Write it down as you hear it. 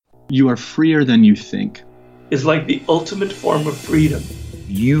You are freer than you think. Is like the ultimate form of freedom.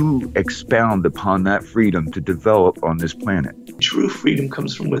 You expound upon that freedom to develop on this planet. True freedom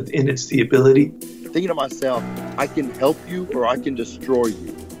comes from within. It's the ability. Thinking to myself, I can help you or I can destroy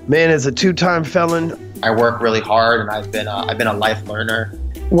you. Man, as a two-time felon, I work really hard, and I've been a life learner.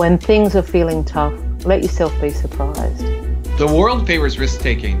 When things are feeling tough, let yourself be surprised. The world favors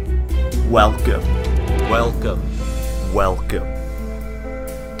risk-taking. Welcome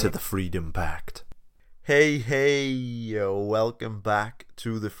to the Freedom Pact. Hey, welcome back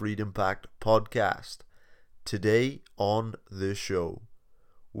to the Freedom Pact podcast. Today on the show,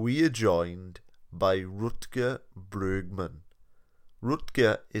 we are joined by Rutger Bregman.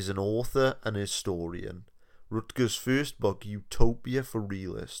 Rutger is an author and historian. Rutger's first book, Utopia for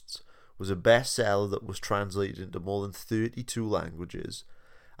Realists, was a bestseller that was translated into more than 32 languages,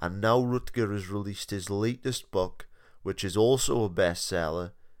 and now Rutger has released his latest book, which is also a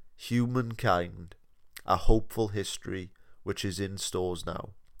bestseller, Humankind, A Hopeful History, which is in stores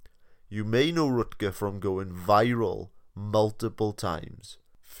now. You may know Rutger from going viral multiple times.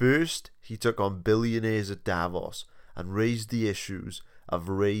 First, he took on billionaires at Davos and raised the issues of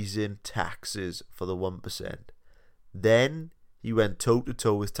raising taxes for the 1%. Then, he went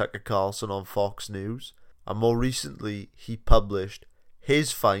toe-to-toe with Tucker Carlson on Fox News, and more recently, he published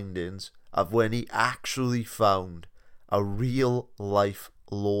his findings of when he actually found a real-life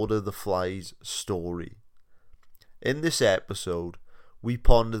Lord of the Flies story. In this episode, we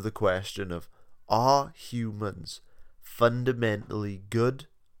ponder the question of, are humans fundamentally good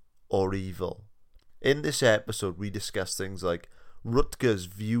or evil? In this episode, we discuss things like Rutger's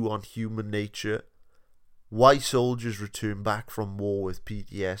view on human nature, why soldiers return back from war with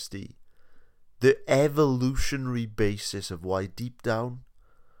PTSD, the evolutionary basis of why deep down,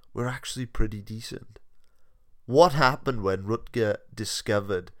 we're actually pretty decent. What happened when Rutger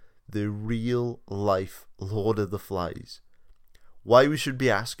discovered the real-life Lord of the Flies? Why we should be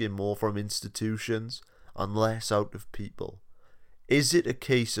asking more from institutions and less out of people? Is it a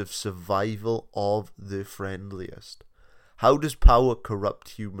case of survival of the friendliest? How does power corrupt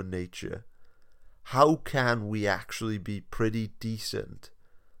human nature? How can we actually be pretty decent,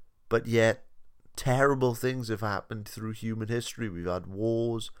 but yet terrible things have happened through human history? We've had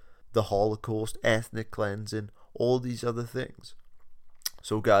wars, the Holocaust, ethnic cleansing, all these other things.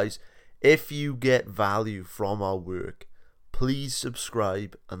 So guys, if you get value from our work, please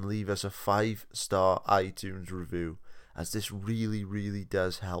subscribe and leave us a 5-star iTunes review, as this really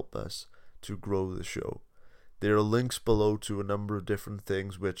does help us to grow the show. There are links below to a number of different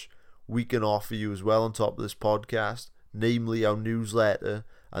things which we can offer you as well on top of this podcast, namely our newsletter,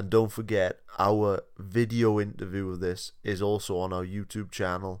 and don't forget our video interview of this is also on our YouTube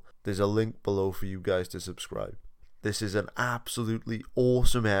channel. There's a link below for you guys to subscribe. This is an absolutely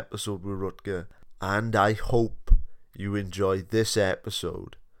awesome episode with Rutger, and I hope you enjoy this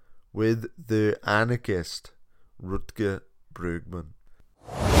episode with the anarchist Rutger Bregman.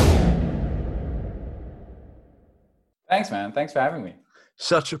 Thanks, man. Thanks for having me.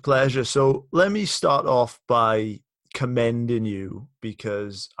 Such a pleasure. So let me start off by commending you,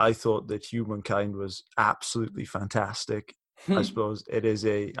 because I thought that Humankind was absolutely fantastic. I suppose it is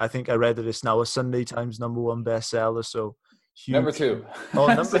I think I read that it's now a Sunday Times #1 bestseller. So Number 2. Oh,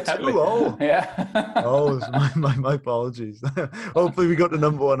 number 2. Oh, yeah. Oh, my apologies. Hopefully we got to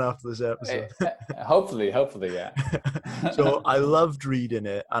 #1 after this episode. Hopefully, yeah. So I loved reading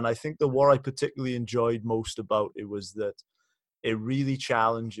it, and I think that what I particularly enjoyed most about it was that it really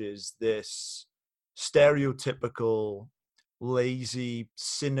challenges this stereotypical, lazy,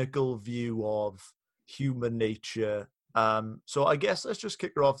 cynical view of human nature. So I guess let's just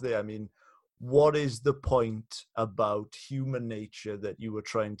kick her off there. I mean, what is the point about human nature that you were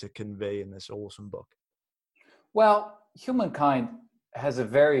trying to convey in this awesome book? Well, Humankind has a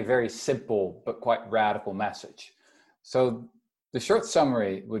very simple but quite radical message. So the short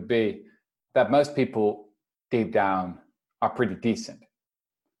summary would be that most people deep down are pretty decent.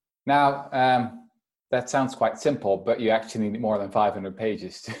 Now, that sounds quite simple, but you actually need more than 500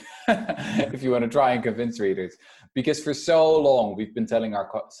 pages if you want to try and convince readers. Because for so long, we've been telling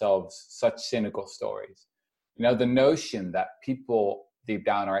ourselves such cynical stories. You know, the notion that people deep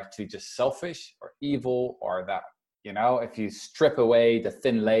down are actually just selfish or evil, or that, you know, if you strip away the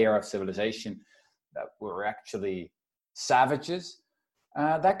thin layer of civilization, that we're actually savages.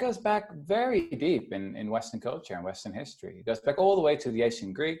 That goes back very deep in Western culture and Western history. It goes back all the way to the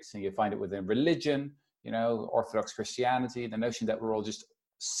ancient Greeks, and you find it within religion, you know, Orthodox Christianity, the notion that we're all just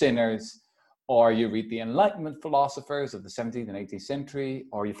sinners. Or you read the Enlightenment philosophers of the 17th and 18th century,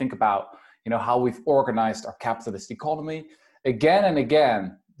 or you think about, you know, how we've organized our capitalist economy. Again and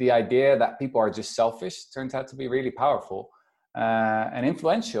again, the idea that people are just selfish turns out to be really powerful and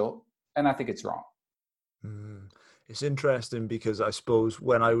influential, and I think it's wrong. It's interesting because I suppose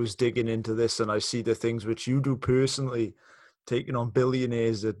when I was digging into this and I see the things which you do personally, taking on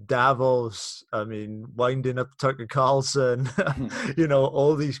billionaires at Davos, I mean, winding up Tucker Carlson, you know,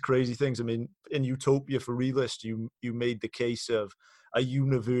 all these crazy things. I mean, in Utopia for Realists, you made the case of a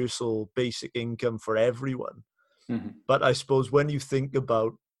universal basic income for everyone. But I suppose when you think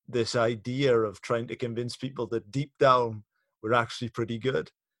about this idea of trying to convince people that deep down we're actually pretty good,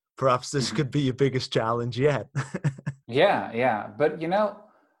 perhaps this could be your biggest challenge yet. Yeah. But, you know,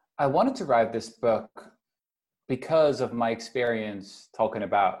 I wanted to write this book because of my experience talking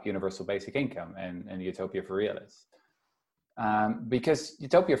about universal basic income and Utopia for Realists. Because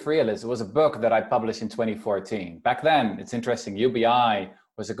Utopia for Realists was a book that I published in 2014. Back then, it's interesting, UBI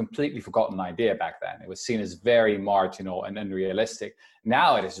was a completely forgotten idea back then. It was seen as very marginal and unrealistic.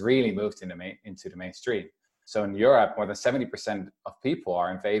 Now it has really moved into the mainstream. So in Europe, more than 70% of people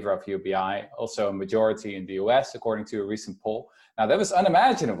are in favor of UBI, also a majority in the US, according to a recent poll. Now that was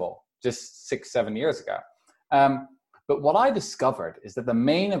unimaginable just 6-7 years ago. But what I discovered is that the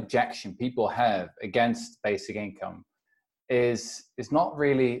main objection people have against basic income is not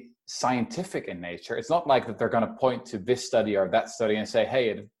really scientific in nature. It's not like that they're going to point to this study or that study and say, hey,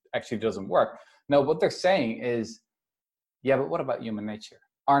 it actually doesn't work. No, what they're saying is, yeah, but what about human nature?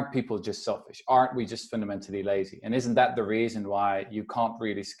 Aren't people just selfish? Aren't we just fundamentally lazy? And isn't that the reason why you can't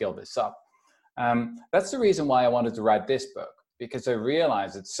really scale this up? That's the reason why I wanted to write this book, because I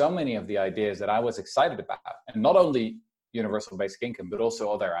realized that so many of the ideas that I was excited about, and not only universal basic income, but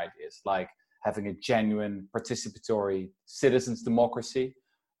also other ideas like having a genuine participatory citizens democracy,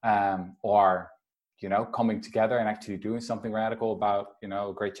 or, you know, coming together and actually doing something radical about, you know,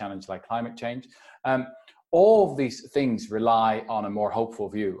 a great challenge like climate change. All of these things rely on a more hopeful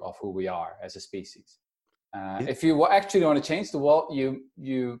view of who we are as a species. If you actually want to change the world,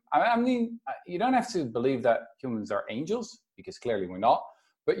 I mean, you don't have to believe that humans are angels, because clearly we're not,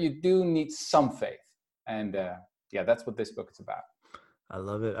 but you do need some faith. And yeah, that's what this book is about. I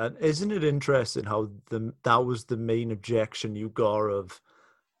love it. And isn't it interesting how that was the main objection you got of,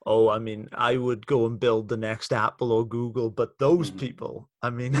 oh, I mean, I would go and build the next Apple or Google, but those people,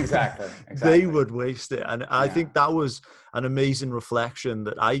 I mean, exactly. They would waste it. And I think that was an amazing reflection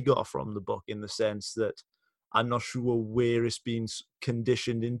that I got from the book, in the sense that I'm not sure where it's been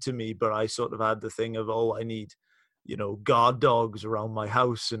conditioned into me, but I sort of had the thing of, oh, I need, you know, guard dogs around my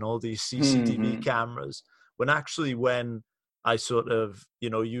house and all these CCTV cameras. When actually, when I sort of,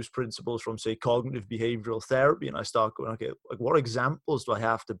 you know, use principles from, say, cognitive behavioral therapy, and I start going, okay, like, what examples do I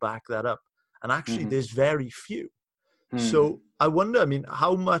have to back that up? And actually, there's very few. So I wonder, I mean,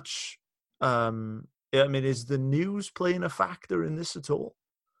 how much, I mean, is the news playing a factor in this at all?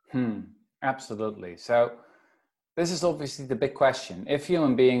 Absolutely. So this is obviously the big question. If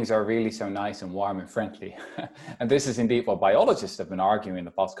human beings are really so nice and warm and friendly, and this is indeed what biologists have been arguing in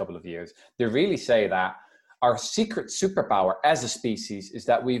the past couple of years, they really say that our secret superpower as a species is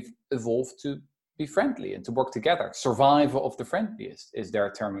that we've evolved to be friendly and to work together. Survival of the friendliest is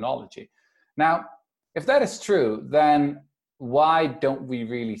their terminology. Now, if that is true, then why don't we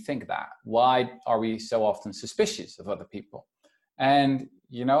really think that? Why are we so often suspicious of other people? And,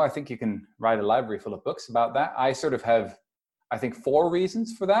 you know, I think you can write a library full of books about that. I sort of have, I think, 4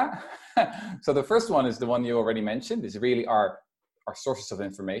 reasons for that. So the first one is the one you already mentioned, is really our sources of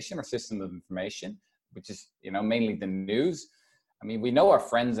information, our system of information, which is, you know, mainly the news. I mean, we know our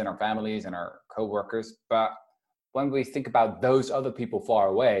friends and our families and our co-workers, but when we think about those other people far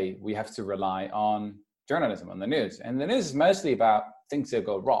away, we have to rely on journalism, on the news. And the news is mostly about things that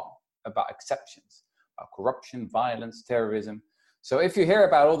go wrong, about exceptions, about corruption, violence, terrorism. So if you hear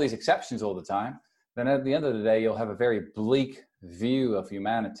about all these exceptions all the time, then at the end of the day, you'll have a very bleak view of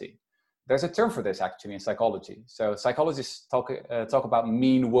humanity. There's a term for this actually in psychology. So psychologists talk about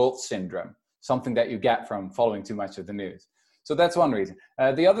mean world syndrome, something that you get from following too much of the news. So that's one reason.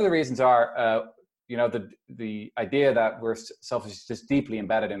 The other reasons are, you know, the idea that we're selfish is just deeply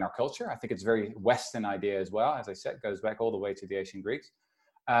embedded in our culture. I think it's a very Western idea as well. As I said, it goes back all the way to the ancient Greeks.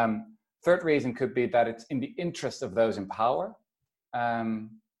 Third reason could be that it's in the interest of those in power,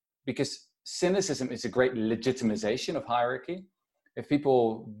 because cynicism is a great legitimization of hierarchy. If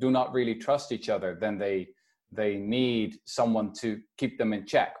people do not really trust each other, then they need someone to keep them in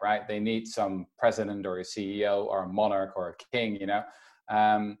check, right? They need some president or a CEO or a monarch or a king, you know?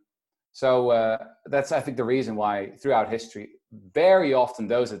 So that's, I think, the reason why throughout history, very often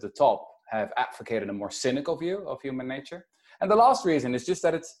those at the top have advocated a more cynical view of human nature. And the last reason is just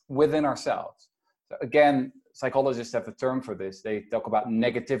that it's within ourselves. So again, psychologists have a term for this. They talk about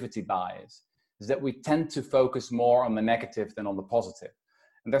negativity bias, is that we tend to focus more on the negative than on the positive.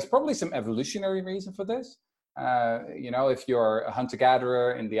 And there's probably some evolutionary reason for this. If you're a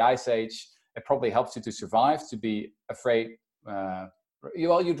hunter-gatherer in the Ice Age, it probably helps you to survive, to be afraid.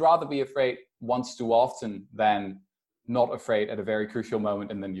 You'd rather be afraid once too often than not afraid at a very crucial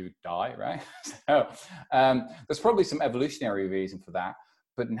moment and then you die, right? So there's probably some evolutionary reason for that.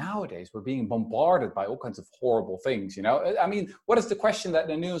 But nowadays we're being bombarded by all kinds of horrible things, I mean, what is the question that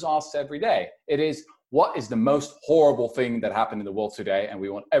the news asks every day? It is, what is the most horrible thing that happened in the world today? And we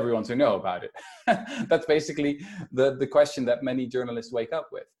want everyone to know about it. That's basically the question that many journalists wake up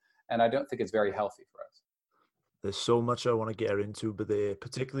with. And I don't think it's very healthy for us. There's so much I want to get into, but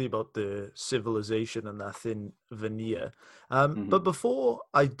particularly about the civilization and that thin veneer. But before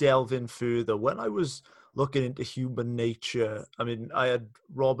I delve in further, when I was looking into human nature, I mean, I had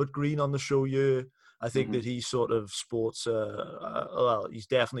Robert Greene on the show here. I think that he sort of sports, he's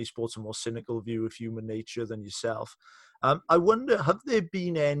definitely sports a more cynical view of human nature than yourself. I wonder, have there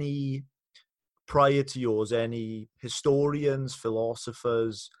been any, prior to yours, any historians,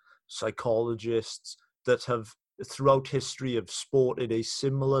 philosophers, psychologists that have throughout history have sported a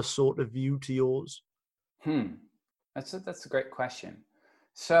similar sort of view to yours? That's a great question.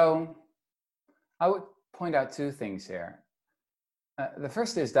 So I would point out two things here. The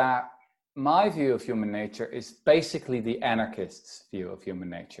first is that my view of human nature is basically the anarchist's view of human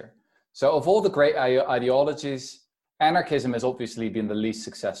nature. So of all the great ideologies, anarchism has obviously been the least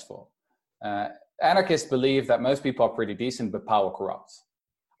successful. Anarchists believe that most people are pretty decent, but power corrupts.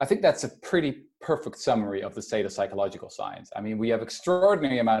 I think that's a pretty perfect summary of the state of psychological science. I mean, we have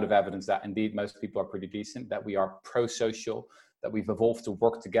extraordinary amount of evidence that indeed most people are pretty decent, that we are pro-social, that we've evolved to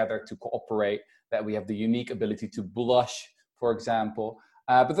work together, to cooperate, that we have the unique ability to blush, for example.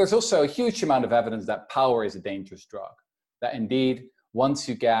 But there's also a huge amount of evidence that power is a dangerous drug, that indeed, once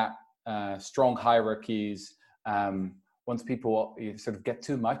you get strong hierarchies, once people sort of get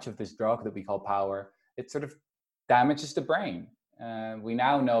too much of this drug that we call power, it sort of damages the brain. We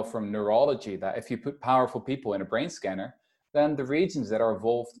now know from neurology that if you put powerful people in a brain scanner, then the regions that are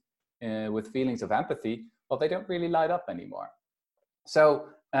involved with feelings of empathy, well, they don't really light up anymore. So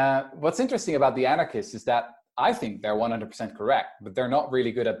what's interesting about the anarchists is that I think they're 100% correct, but they're not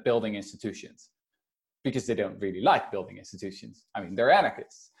really good at building institutions because they don't really like building institutions. I mean, they're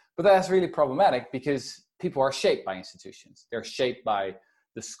anarchists, but that's really problematic because people are shaped by institutions. They're shaped by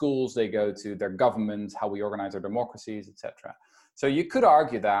the schools they go to, their governments, how we organize our democracies, etc. So you could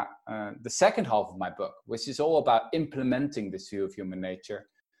argue that the second half of my book, which is all about implementing this view of human nature,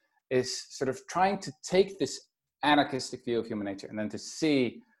 is sort of trying to take this anarchistic view of human nature and then to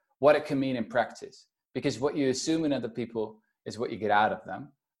see what it can mean in practice. Because what you assume in other people is what you get out of them.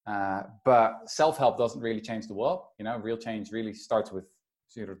 But self-help doesn't really change the world. Real change really starts with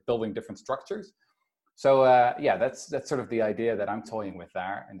sort of building different structures. So yeah, that's sort of the idea that I'm toying with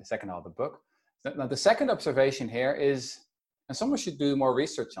there in the second half of the book. Now, the second observation here is, and someone should do more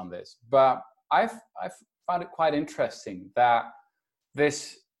research on this, but I've found it quite interesting that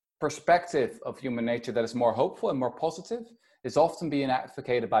this perspective of human nature that is more hopeful and more positive is often being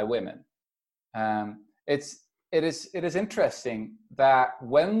advocated by women. It is interesting that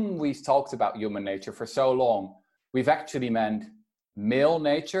when we've talked about human nature for so long, we've actually meant male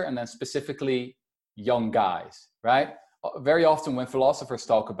nature and then specifically young guys, right? Very often when philosophers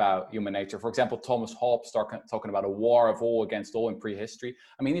talk about human nature, for example, Thomas Hobbes talking about a war of all against all in prehistory.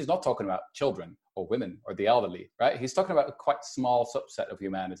 I mean, he's not talking about children or women or the elderly, right? He's talking about a quite small subset of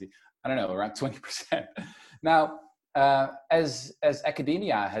humanity. I don't know, around 20%. Now, as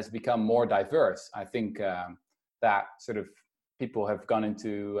academia has become more diverse, I think that sort of people have gone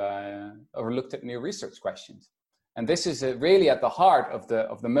into or looked at new research questions. And this is really at the heart of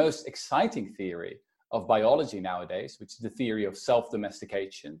the most exciting theory of biology nowadays, which is the theory of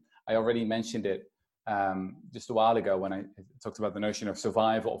self-domestication. I already mentioned it just a while ago when I talked about the notion of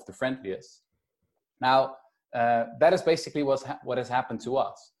survival of the friendliest. Now, that is basically what has happened to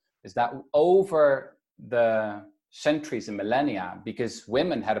us, is that over the centuries and millennia, because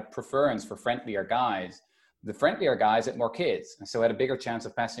women had a preference for friendlier guys, the friendlier guys had more kids, and so had a bigger chance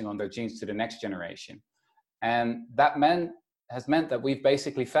of passing on their genes to the next generation. And that has meant that we've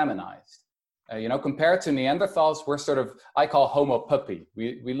basically feminized. Compared to Neanderthals, we're sort of, I call Homo puppy.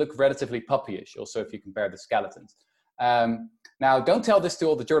 We look relatively puppyish, also if you compare the skeletons. Now, don't tell this to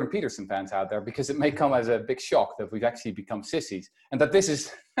all the Jordan Peterson fans out there, because it may come as a big shock that we've actually become sissies, and that this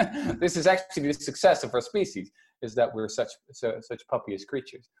is this is actually the success of our species, is that we're such puppyish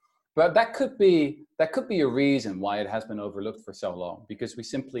creatures. But that could be a reason why it has been overlooked for so long, because we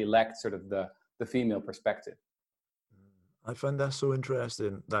simply lacked sort of the the female perspective. I find that so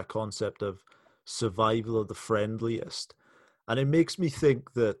interesting, that concept of survival of the friendliest. And it makes me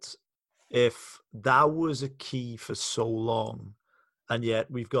think that if that was a key for so long, and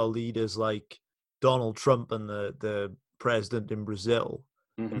yet we've got leaders like Donald Trump and the president in Brazil,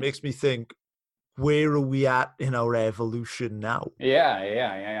 it makes me think, where are we at in our evolution now?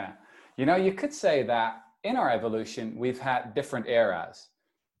 Yeah. You know, you could say that in our evolution, we've had different eras.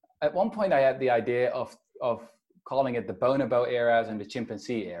 At one point, I had the idea of calling it the bonobo eras and the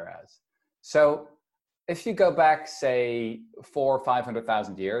chimpanzee eras. So if you go back, say, 400,000 or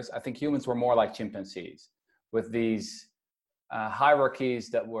 500,000 years, I think humans were more like chimpanzees, with these hierarchies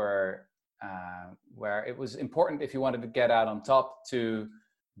that were where it was important, if you wanted to get out on top, to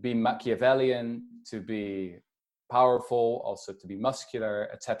be Machiavellian, to be powerful, also to be muscular,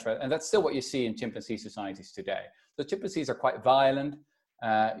 etc. And that's still what you see in chimpanzee societies today. So chimpanzees are quite violent.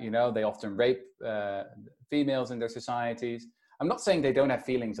 They often rape females in their societies. I'm not saying they don't have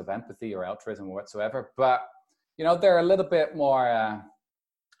feelings of empathy or altruism whatsoever, but they're a little bit more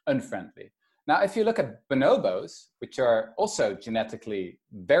unfriendly. Now, if you look at bonobos, which are also genetically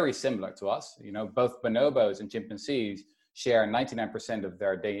very similar to us, both bonobos and chimpanzees share 99% of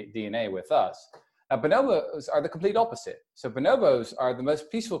their DNA with us. Now, bonobos are the complete opposite. So bonobos are the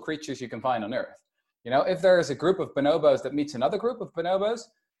most peaceful creatures you can find on Earth. If there is a group of bonobos that meets another group of bonobos,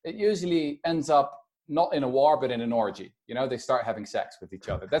 it usually ends up not in a war, but in an orgy. They start having sex with each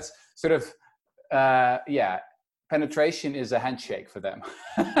other. That's sort of, penetration is a handshake for them.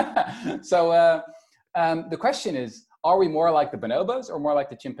 So the question is, are we more like the bonobos or more like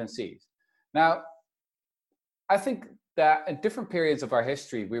the chimpanzees? Now, I think that in different periods of our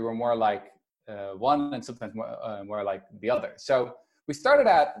history, we were more like one and sometimes more like the other. So we started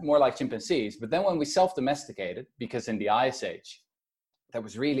out more like chimpanzees, but then when we self-domesticated, because in the Ice Age, there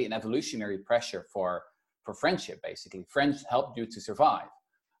was really an evolutionary pressure for friendship, basically. Friends helped you to survive.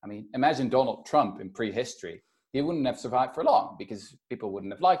 I mean, imagine Donald Trump in prehistory. He wouldn't have survived for long because people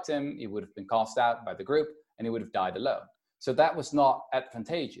wouldn't have liked him. He would have been cast out by the group and he would have died alone. So that was not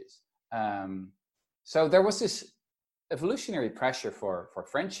advantageous. So there was this evolutionary pressure for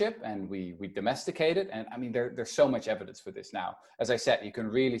friendship, and we domesticated. And I mean, there's so much evidence for this now. As I said, you can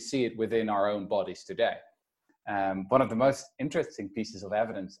really see it within our own bodies today. One of the most interesting pieces of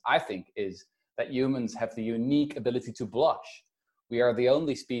evidence, I think, is that humans have the unique ability to blush. We are the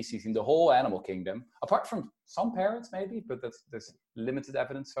only species in the whole animal kingdom, apart from some parrots maybe, but there's limited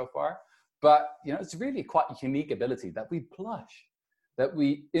evidence so far. But it's really quite a unique ability that we blush, that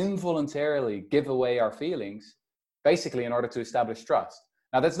we involuntarily give away our feelings, basically in order to establish trust.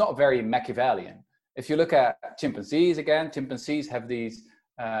 Now, that's not very Machiavellian. If you look at chimpanzees again, chimpanzees have these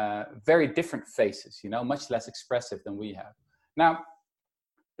very different faces, much less expressive than we have. Now,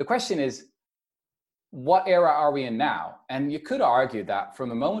 the question is, what era are we in now? And you could argue that from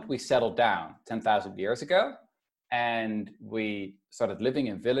the moment we settled down 10,000 years ago and we started living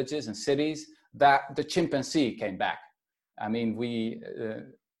in villages and cities, that the chimpanzee came back. I mean, we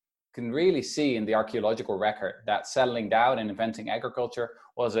can really see in the archaeological record that settling down and inventing agriculture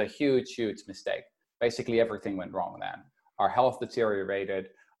was a huge, huge mistake. Basically, everything went wrong then. Our health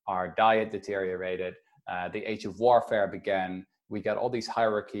deteriorated, our diet deteriorated, the age of warfare began. We got all these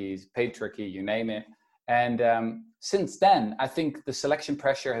hierarchies, patriarchy, you name it. And since then, I think the selection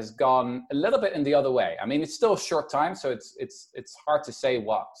pressure has gone a little bit in the other way. I mean, it's still a short time, so it's hard to say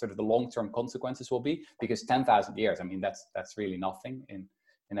what sort of the long-term consequences will be, because 10,000 years, I mean, that's really nothing in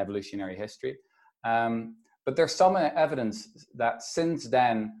evolutionary history. But there's some evidence that since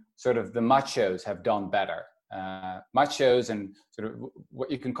then, sort of the machos have done better. Machos and sort of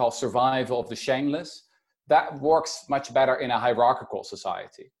what you can call survival of the shameless, that works much better in a hierarchical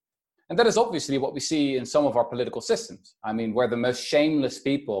society. And that is obviously what we see in some of our political systems. I mean, where the most shameless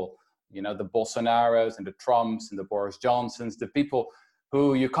people, the Bolsonaros and the Trumps and the Boris Johnsons, the people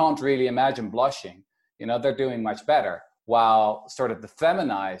who you can't really imagine blushing, they're doing much better. While sort of the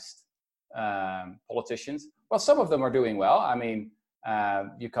feminized politicians, well, some of them are doing well. I mean,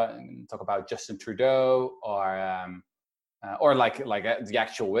 you can talk about Justin Trudeau or like the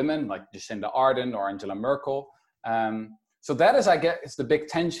actual women, like Jacinda Ardern or Angela Merkel. So that is, I guess, the big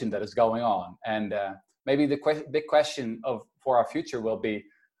tension that is going on. And maybe the big question for our future will be,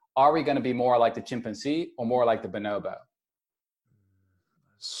 are we going to be more like the chimpanzee or more like the bonobo?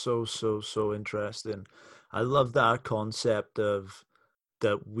 So interesting. I love that concept of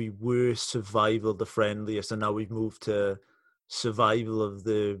that we were survival the friendliest, and now we've moved to survival of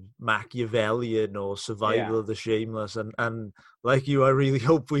the Machiavellian or survival of the shameless. And like you, I really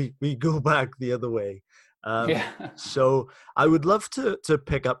hope we go back the other way. So I would love to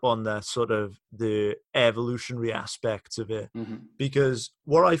pick up on that sort of the evolutionary aspects of it, because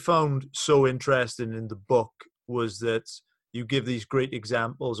what I found so interesting in the book was that you give these great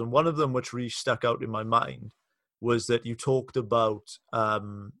examples, and one of them which really stuck out in my mind was that you talked about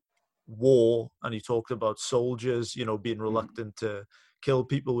war, and you talked about soldiers, being reluctant to kill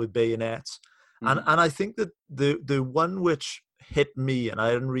people with bayonets. And I think that the one which hit me, and I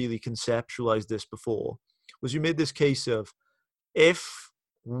hadn't really conceptualized this before, was you made this case of, if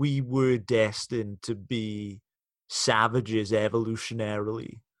we were destined to be savages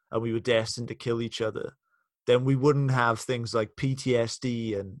evolutionarily and we were destined to kill each other, then we wouldn't have things like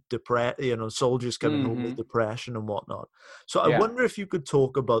PTSD and soldiers coming home with depression and whatnot. So I wonder if you could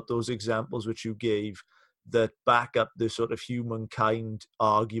talk about those examples which you gave that back up the sort of humankind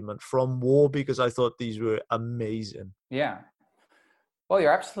argument from war, because I thought these were amazing. Yeah. Well,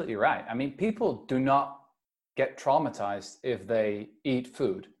 you're absolutely right. I mean, people do not get traumatized if they eat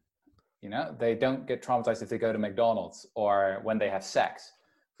food. They don't get traumatized if they go to McDonald's or when they have sex.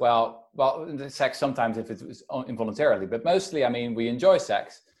 Well, sex sometimes if it's involuntarily, but mostly, I mean, we enjoy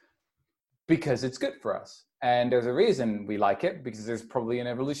sex because it's good for us. And there's a reason we like it, because there's probably an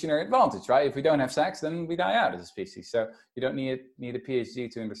evolutionary advantage, right? If we don't have sex, then we die out as a species. So you don't need a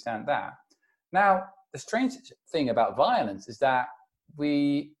PhD to understand that. Now, the strange thing about violence is that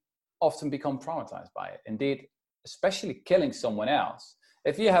we often become traumatized by it. Indeed, especially killing someone else.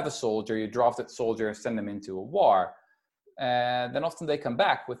 If you have a soldier, you draft that soldier and send them into a war, then often they come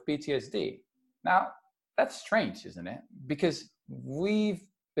back with PTSD. Now, that's strange, isn't it? Because we've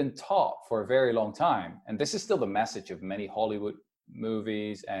been taught for a very long time, and this is still the message of many Hollywood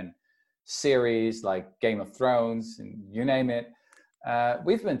movies and series like Game of Thrones, and you name it.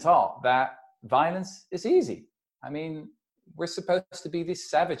 We've been taught that violence is easy. I mean, we're supposed to be these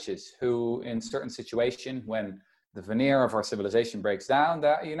savages who, in certain situations, when the veneer of our civilization breaks down,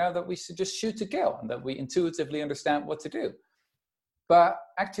 that that we should just shoot to kill, and that we intuitively understand what to do. But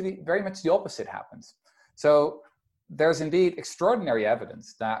actually, very much the opposite happens. So there's indeed extraordinary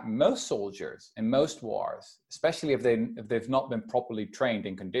evidence that most soldiers in most wars, especially if they've not been properly trained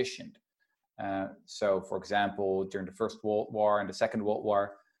and conditioned. So, for example, during the First World War and the Second World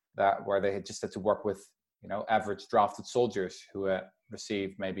War, where they had just had to work with average drafted soldiers who had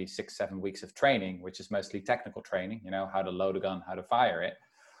received maybe 6-7 weeks of training, which is mostly technical training, how to load a gun, how to fire it.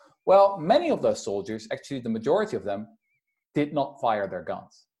 Well, many of those soldiers, actually the majority of them, did not fire their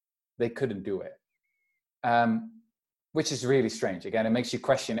guns. They couldn't do it, which is really strange. Again, it makes you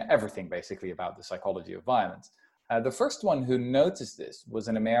question everything basically about the psychology of violence. The first one who noticed this was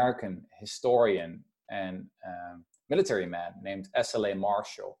an American historian and military man named S.L.A.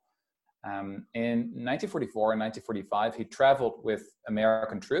 Marshall. In 1944 and 1945, he traveled with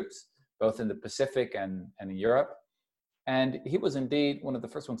American troops, both in the Pacific and in Europe. And he was indeed one of the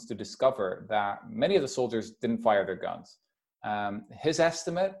first ones to discover that many of the soldiers didn't fire their guns. His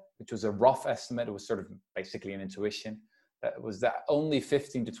estimate, which was a rough estimate, it was sort of basically an intuition, that was that only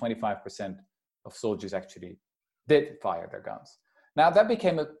 15 to 25% of soldiers actually did fire their guns. Now, that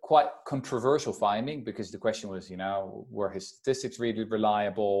became a quite controversial finding, because the question was, were his statistics really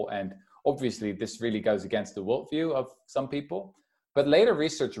reliable? And obviously, this really goes against the worldview of some people. But later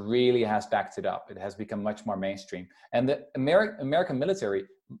research really has backed it up. It has become much more mainstream. And the American military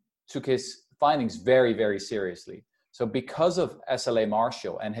took his findings very, very seriously. So because of S.L.A.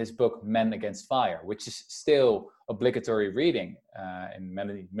 Marshall and his book, Men Against Fire, which is still obligatory reading in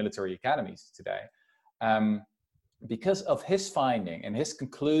many military academies today, because of his finding and his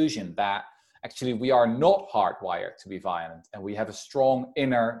conclusion that actually we are not hardwired to be violent and we have a strong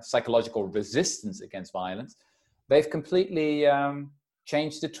inner psychological resistance against violence, they've completely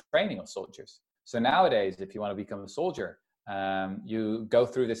changed the training of soldiers. So nowadays, if you want to become a soldier, you go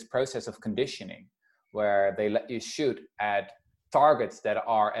through this process of conditioning where they let you shoot at targets that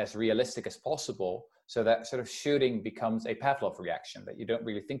are as realistic as possible, so that sort of shooting becomes a Pavlov reaction, that you don't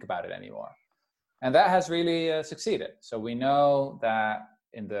really think about it anymore. And that has really succeeded. So we know that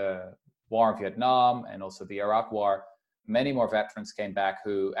in the war in Vietnam and also the Iraq War, many more veterans came back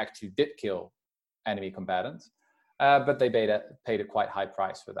who actually did kill enemy combatants, but they paid a quite high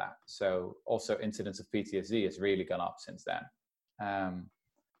price for that. So also incidence of PTSD has really gone up since then.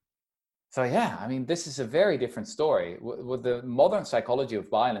 So yeah, I mean, this is a very different story. What the modern psychology of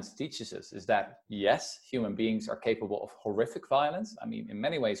violence teaches us is that, yes, human beings are capable of horrific violence. I mean, in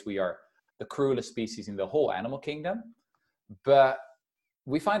many ways, we are the cruelest species in the whole animal kingdom, but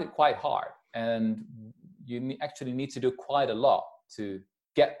we find it quite hard. And you actually need to do quite a lot to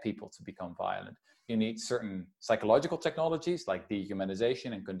get people to become violent. You need certain psychological technologies like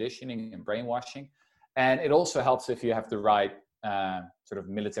dehumanization and conditioning and brainwashing. And it also helps if you have the right sort of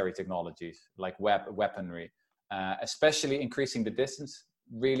military technologies like weaponry, especially increasing the distance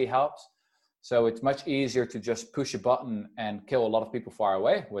really helps. So it's much easier to just push a button and kill a lot of people far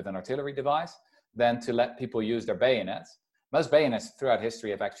away with an artillery device than to let people use their bayonets. Most bayonets throughout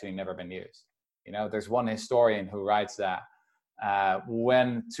history have actually never been used. You know, there's one historian who writes that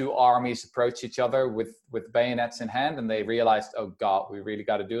when two armies approach each other with bayonets in hand and they realized, oh God, we really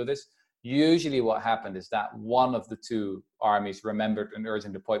got to do this. Usually what happened is that one of the two armies remembered an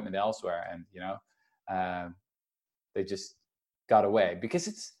urgent appointment elsewhere and, you know, they just got away. Because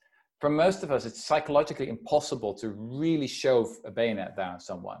it's, for most of us, it's psychologically impossible to really shove a bayonet down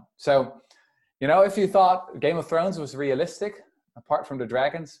someone. So, you know, if you thought Game of Thrones was realistic, apart from the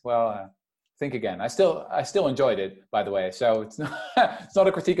dragons, well, think again. I still enjoyed it, by the way. So it's not, it's not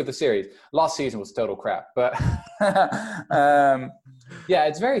a critique of the series. Last season was total crap, but yeah,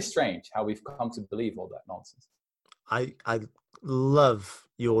 it's very strange how we've come to believe all that nonsense. I love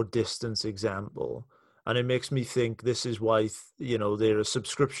your distance example. And it makes me think this is why, you know, there are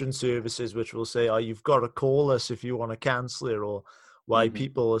subscription services which will say, oh, you've got to call us if you want to cancel it, or why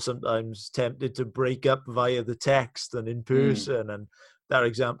people are sometimes tempted to break up via the text and in person. And that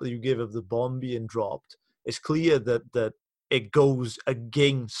example you give of the bomb being dropped, it's clear that it goes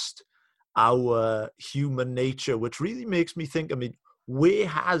against our human nature, which really makes me think, I mean, where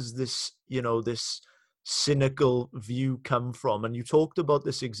has this, you know, this cynical view come from? And you talked about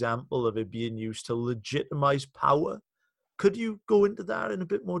this example of it being used to legitimize power. Could you go into that in a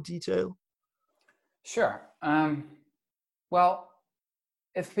bit more detail? Sure. Well,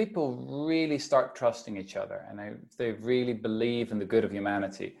 if people really start trusting each other and if they really believe in the good of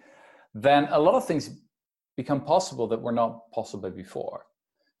humanity, then a lot of things become possible that were not possible before.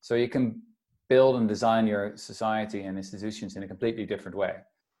 So you can build and design your society and institutions in a completely different way.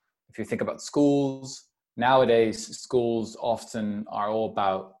 If you think about schools, nowadays schools often are all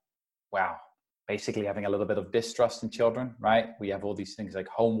about, wow, basically having a little bit of distrust in children, right? We have all these things like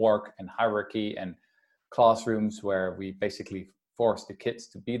homework and hierarchy and classrooms where we basically force the kids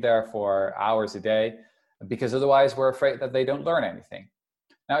to be there for hours a day because otherwise we're afraid that they don't learn anything.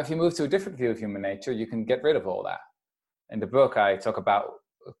 Now, if you move to a different view of human nature, you can get rid of all that. In the book, I talk about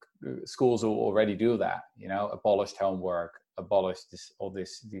schools who already do that, you know, abolished homework, abolished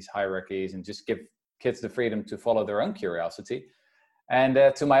these hierarchies, and just give kids the freedom to follow their own curiosity. And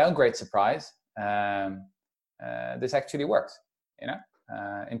to my own great surprise, this actually works, you know.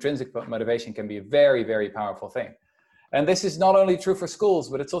 Intrinsic motivation can be a very, very powerful thing. And this is not only true for schools,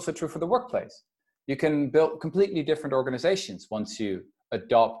 but it's also true for the workplace. You can build completely different organizations once you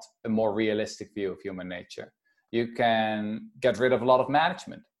adopt a more realistic view of human nature. You can get rid of a lot of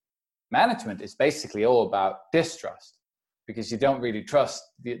management. Management is basically all about distrust because you don't really trust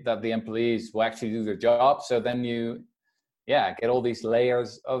that the employees will actually do their job. So then you, get all these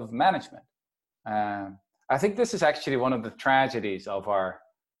layers of management. I think this is actually one of the tragedies of our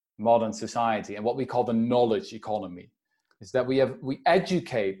modern society and what we call the knowledge economy, is that we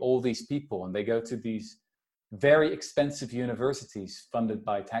educate all these people and they go to these very expensive universities funded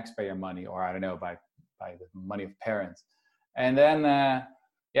by taxpayer money, or I don't know, by the money of parents. And then,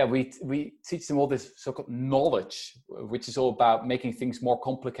 we teach them all this so-called knowledge, which is all about making things more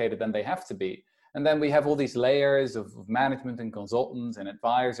complicated than they have to be. And then we have all these layers of management and consultants and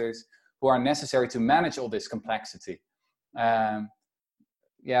advisors who are necessary to manage all this complexity.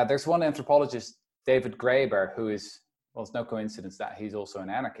 There's one anthropologist, David Graeber, who is, well, it's no coincidence that he's also an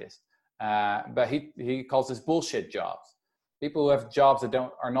anarchist, but he calls this bullshit jobs. People who have jobs that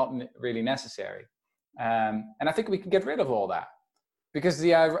are not really necessary. And I think we can get rid of all that. Because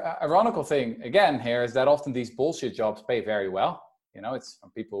the ironical thing, again, here is that often these bullshit jobs pay very well. You know, it's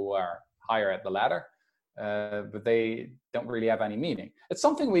from people who are higher at the ladder, but they don't really have any meaning. It's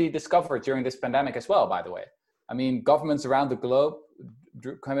something we discovered during this pandemic as well, by the way. I mean, governments around the globe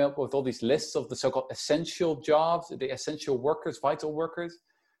came up with all these lists of the so-called essential jobs, the essential workers, vital workers.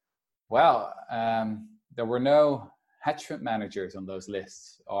 Well, there were no hedge fund managers on those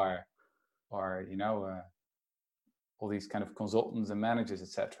lists, or all these kind of consultants and managers,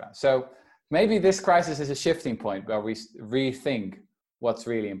 etc. So maybe this crisis is a shifting point where we rethink what's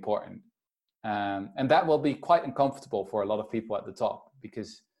really important. And that will be quite uncomfortable for a lot of people at the top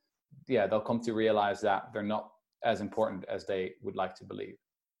because, they'll come to realize that they're not as important as they would like to believe.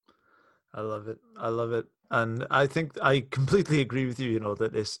 I love it. And I think I completely agree with you, you know,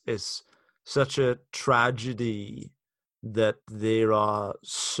 that this is such a tragedy that there are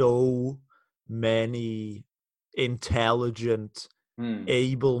so many intelligent,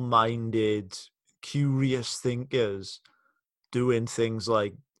 able-minded, curious thinkers doing things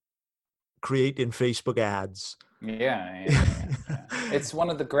like creating Facebook ads. Yeah. It's one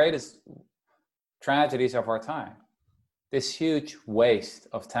of the greatest tragedies of our time. This huge waste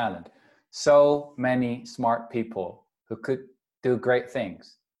of talent. So many smart people who could do great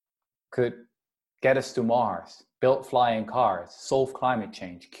things, could get us to Mars, build flying cars, solve climate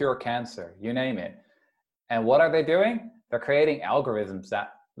change, cure cancer, you name it. And what are they doing? They're creating algorithms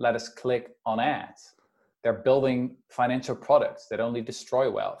that let us click on ads. They're building financial products that only destroy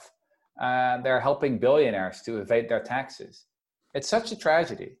wealth. They're helping billionaires to evade their taxes. It's such a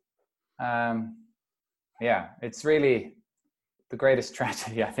tragedy. It's really the greatest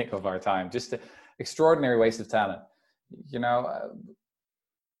tragedy, I think, of our time. Just an extraordinary waste of talent.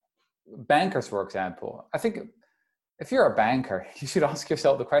 Bankers, for example. I think if you're a banker, you should ask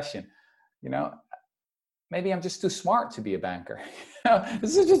yourself the question, maybe I'm just too smart to be a banker.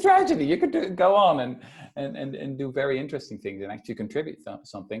 It's such a tragedy. You could go on and do very interesting things and actually contribute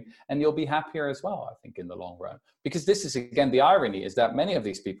something, and you'll be happier as well, I think, in the long run. Because this is, again, the irony is that many of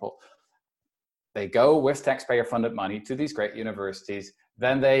these people, they go with taxpayer-funded money to these great universities,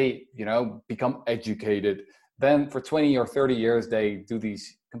 then they, become educated. Then for 20 or 30 years, they do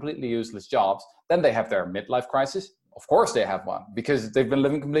these completely useless jobs. Then they have their midlife crisis. Of course they have one, because they've been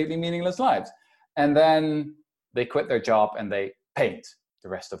living completely meaningless lives. And then they quit their job and they paint the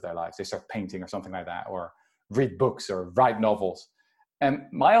rest of their lives. They start painting or something like that, or read books or write novels. And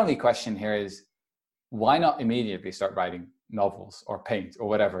my only question here is, why not immediately start writing novels or paint or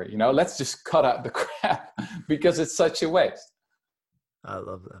whatever? Let's just cut out the crap, because it's such a waste. I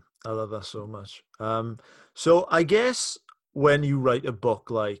love that. I love that so much. So I guess when you write a book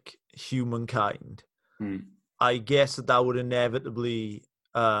like Humankind, I guess that would inevitably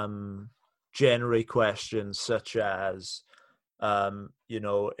generate questions such as,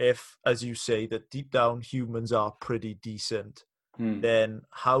 if, as you say, that deep down humans are pretty decent, then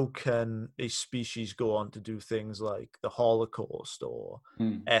how can a species go on to do things like the Holocaust or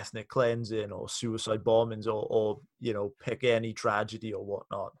ethnic cleansing or suicide bombings or pick any tragedy or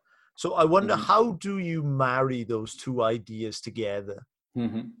whatnot? So I wonder, how do you marry those two ideas together?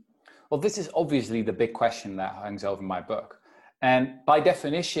 Well, this is obviously the big question that hangs over my book. And by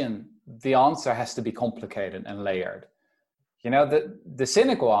definition, the answer has to be complicated and layered. The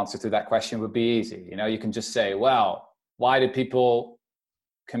cynical answer to that question would be easy. You can just say, well, why did people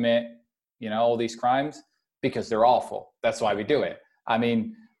commit, all these crimes? Because they're awful. That's why we do it.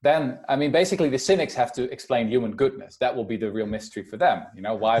 Basically the cynics have to explain human goodness. That will be the real mystery for them.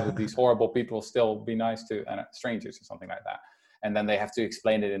 Why would these horrible people still be nice to strangers or something like that? And then they have to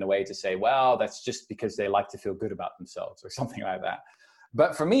explain it in a way to say, well, that's just because they like to feel good about themselves or something like that.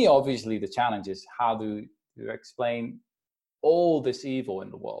 But for me, obviously, the challenge is how do you explain all this evil in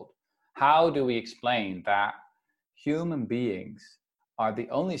the world? How do we explain that human beings are the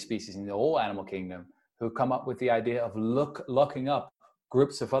only species in the whole animal kingdom who come up with the idea of locking up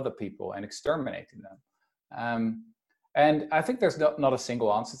groups of other people and exterminating them? And I think there's not a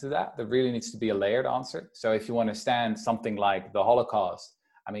single answer to that. There really needs to be a layered answer. So if you understand something like the Holocaust,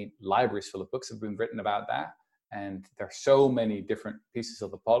 libraries full of books have been written about that. And there are so many different pieces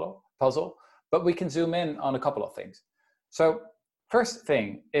of the puzzle, but we can zoom in on a couple of things. So first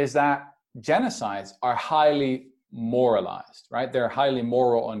thing is that genocides are highly moralized, right? They're highly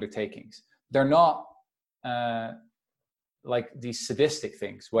moral undertakings. They're not like these sadistic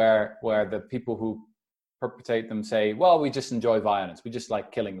things where the people who perpetrate them say, well, we just enjoy violence. We just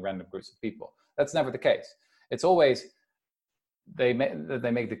like killing random groups of people. That's never the case. It's always, they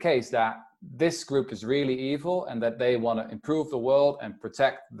make the case that this group is really evil and that they want to improve the world and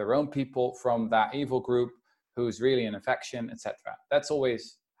protect their own people from that evil group who's really an infection, etc. That's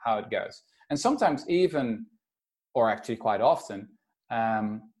always how it goes. And sometimes even, or actually quite often,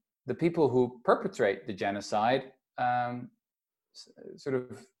 the people who perpetrate the genocide sort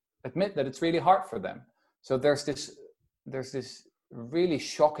of admit that it's really hard for them. So there's this really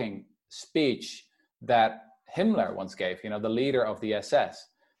shocking speech that Himmler once gave, the leader of the SS,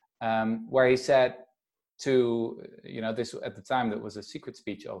 where he said to, this at the time that was a secret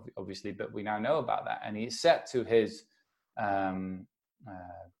speech, obviously, but we now know about that. And he said to his,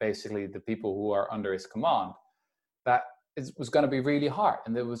 basically the people who are under his command, that it was going to be really hard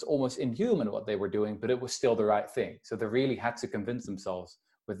and it was almost inhuman what they were doing, but it was still the right thing. So they really had to convince themselves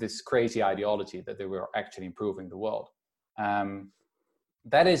with this crazy ideology that they were actually improving the world.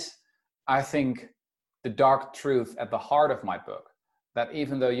 That is, I think, the dark truth at the heart of my book, that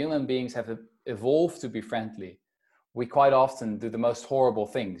even though human beings have evolved to be friendly, we quite often do the most horrible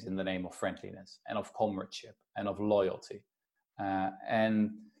things in the name of friendliness and of comradeship and of loyalty.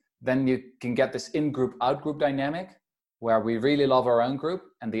 And then you can get this in-group, out-group dynamic where we really love our own group,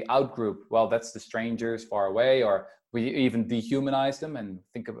 and the out group, well, that's the strangers far away, or we even dehumanize them and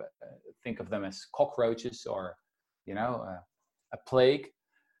think of them as cockroaches or, you know, a plague.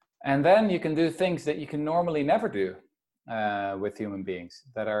 And then you can do things that you can normally never do with human beings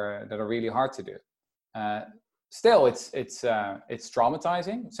that are really hard to do. Still, it's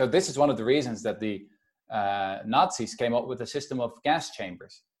traumatizing. So this is one of the reasons that the Nazis came up with a system of gas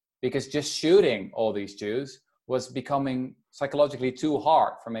chambers, because just shooting all these Jews was becoming psychologically too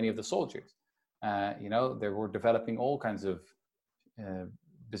hard for many of the soldiers. You know, they were developing all kinds of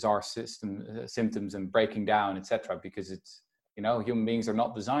bizarre symptoms and breaking down, etc., because it's, you know, human beings are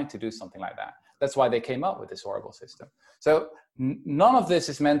not designed to do something like that. That's why they came up with this horrible system. So none of this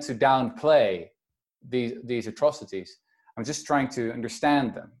is meant to downplay these atrocities. I'm just trying to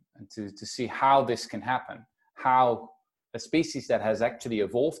understand them and to see how this can happen, how a species that has actually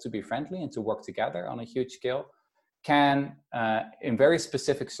evolved to be friendly and to work together on a huge scale can, in very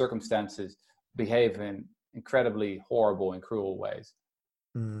specific circumstances, behave in incredibly horrible and cruel ways.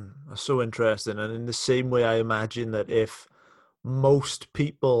 So interesting. And in the same way, I imagine that if most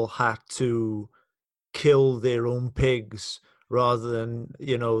people had to kill their own pigs rather than,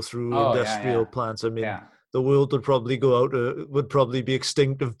 you know, through industrial plants, I mean, the world would probably go out, would probably be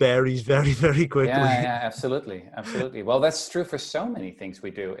extinct of berries very, very quickly. Yeah, absolutely. Well, that's true for so many things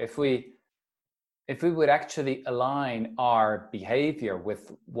we do. If we would actually align our behavior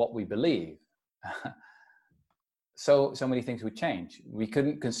with what we believe, so many things would change. We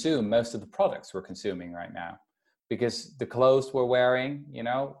couldn't consume most of the products we're consuming right now, because the clothes we're wearing, you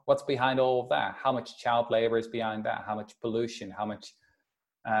know, what's behind all of that? How much child labor is behind that? How much pollution, how much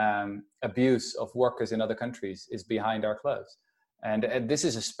abuse of workers in other countries is behind our clothes? And this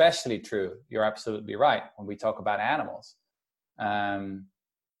is especially true, you're absolutely right, when we talk about animals.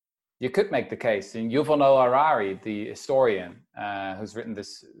 You could make the case, and Yuval Noah Harari, the historian, who's written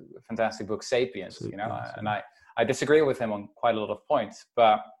this fantastic book, Sapiens, you know, and I disagree with him on quite a lot of points,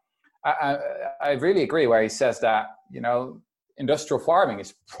 but I really agree where he says that, you know, industrial farming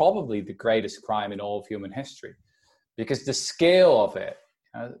is probably the greatest crime in all of human history, because the scale of it,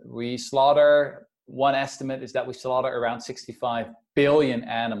 we slaughter, one estimate is that we slaughter around 65 billion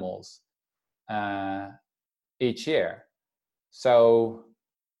animals each year. So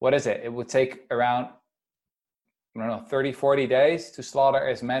what is it? It would take around, I don't know, 30, 40 days to slaughter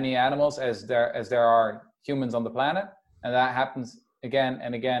as many animals as there are humans on the planet. And that happens again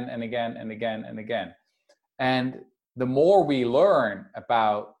and again and again and again and again. And the more we learn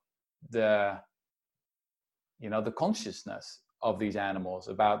about the consciousness of these animals,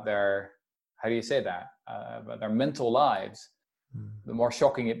 about their, how do you say that? About their mental lives, the more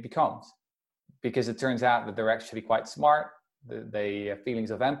shocking it becomes. Because it turns out that they're actually quite smart. They have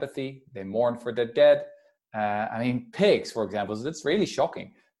feelings of empathy. They mourn for their dead. I mean, pigs, for example, that's really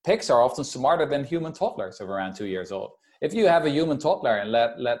shocking. Pigs are often smarter than human toddlers of around 2 years old. If you have a human toddler and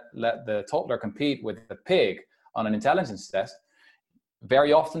let the toddler compete with the pig on an intelligence test,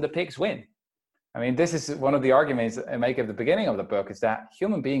 very often the pigs win. I mean, this is one of the arguments I make at the beginning of the book, is that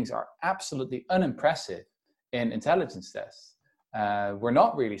human beings are absolutely unimpressive in intelligence tests. We're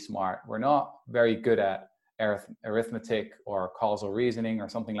not really smart. We're not very good at arithmetic or causal reasoning or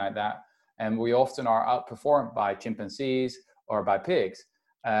something like that. And we often are outperformed by chimpanzees or by pigs.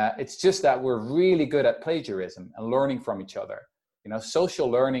 It's just that we're really good at plagiarism and learning from each other. You know, social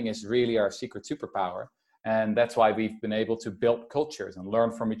learning is really our secret superpower. And that's why we've been able to build cultures and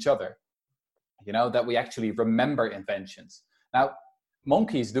learn from each other. You know, that we actually remember inventions. Now,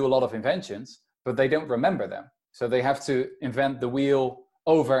 monkeys do a lot of inventions, but they don't remember them. So they have to invent the wheel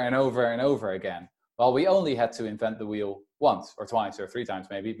over and over and over again. Well, we only had to invent the wheel once or twice or 3 times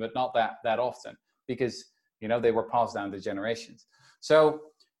maybe, but not that often, because, you know, they were passed down to generations. So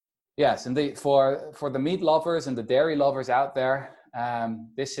yes, indeed, for the meat lovers and the dairy lovers out there,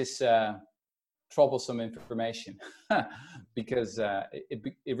 this is troublesome information because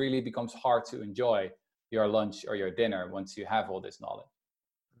it really becomes hard to enjoy your lunch or your dinner once you have all this knowledge.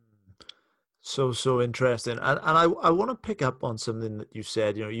 So interesting. And I want to pick up on something that you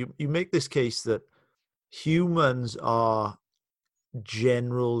said. You know, you make this case that humans are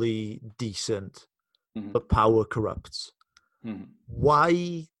generally decent, but power corrupts.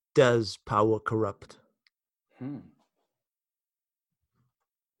 Why does power corrupt?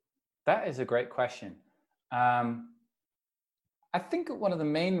 That is a great question. I think one of the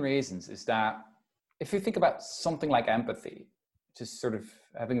main reasons is that if you think about something like empathy, just sort of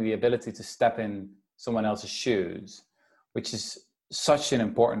having the ability to step in someone else's shoes, which is such an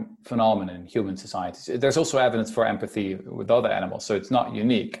important phenomenon in human societies. There's also evidence for empathy with other animals, so it's not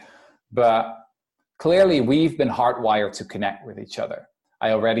unique. But clearly we've been hardwired to connect with each other.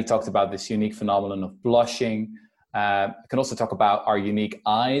 I already talked about this unique phenomenon of blushing. I can also talk about our unique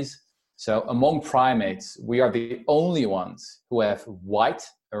eyes. So among primates, we are the only ones who have white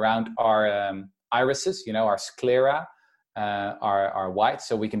around our irises, our sclera are white,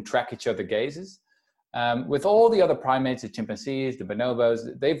 so we can track each other's gazes. With all the other primates, the chimpanzees, the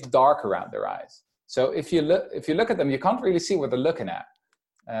bonobos, they've dark around their eyes. So if you look at them, you can't really see what they're looking at.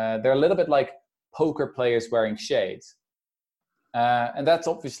 They're a little bit like poker players wearing shades. And that's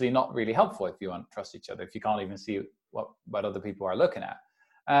obviously not really helpful if you want to trust each other, if you can't even see what other people are looking at.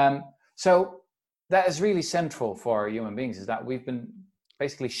 So that is really central for human beings, is that we've been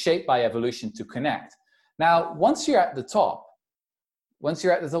basically shaped by evolution to connect. Now, once you're at the top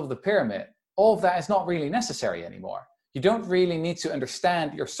of the pyramid, all of that is not really necessary anymore. You don't really need to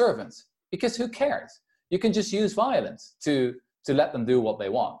understand your servants, because who cares? You can just use violence to let them do what they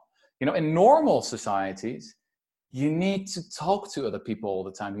want. In normal societies, you need to talk to other people all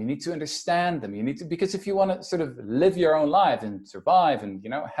the time. You need to understand them. Because if you want to sort of live your own life and survive and,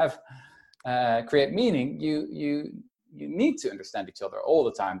 have create meaning, you need to understand each other all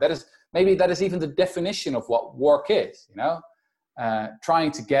the time. That is even the definition of what work is,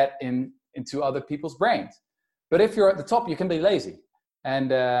 trying to get into other people's brains. But if you're at the top, you can be lazy.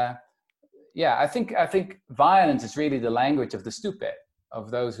 And I think violence is really the language of the stupid, of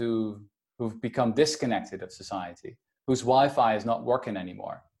those who've become disconnected of society, whose Wi-Fi is not working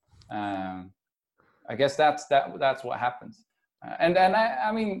anymore. I guess that's what happens. And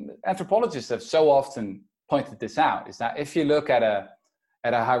I mean, anthropologists have so often pointed this out, is that if you look at a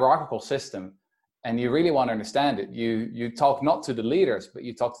hierarchical system and you really want to understand it, you talk not to the leaders, but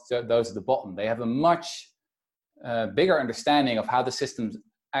you talk to those at the bottom. They have a much bigger understanding of how the system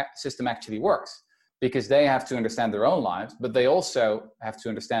actually works, because they have to understand their own lives, but they also have to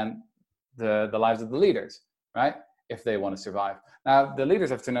understand the lives of the leaders, right? If they want to survive. Now, the leaders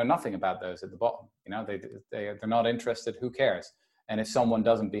have to know nothing about those at the bottom. They're not interested. Who cares? And if someone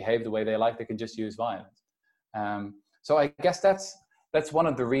doesn't behave the way they like, they can just use violence. So I guess that's one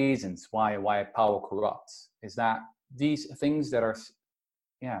of the reasons why power corrupts, is that these things that are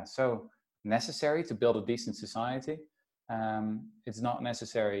so necessary to build a decent society, it's not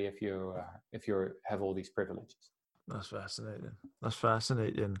necessary if you have all these privileges. That's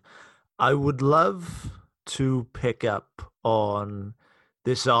fascinating. I would love to pick up on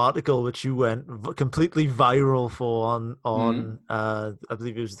this article which you went completely viral for on I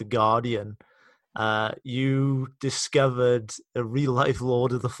believe it was The Guardian. You discovered a real life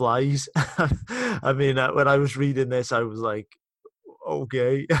Lord of the Flies. I mean, when I was reading this, I was like,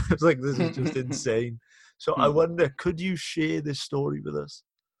 okay. I was like, this is just insane. So I wonder, could you share this story with us?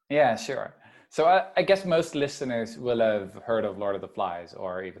 Yeah, sure. So I guess most listeners will have heard of Lord of the Flies,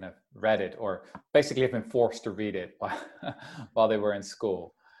 or even have read it, or basically have been forced to read it while they were in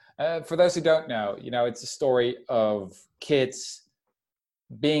school. For those who don't know, it's a story of kids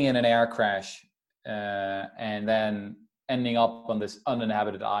being in an air crash and then ending up on this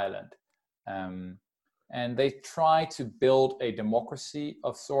uninhabited island. And they try to build a democracy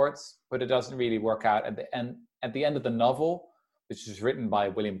of sorts, but it doesn't really work out. At the end of the novel, which was written by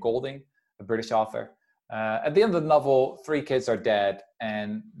William Golding, a British author, at the end of the novel, 3 kids are dead,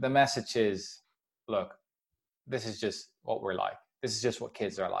 and the message is, look, this is just what we're like. This is just what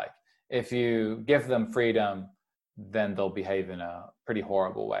kids are like. If you give them freedom, then they'll behave in a pretty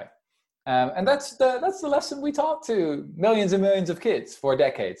horrible way. And that's the lesson we taught to millions and millions of kids for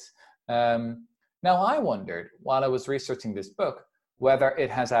decades. Now, I wondered, while I was researching this book, whether it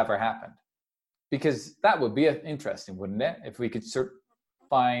has ever happened. Because that would be interesting, wouldn't it? If we could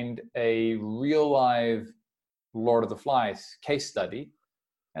find a real live Lord of the Flies case study,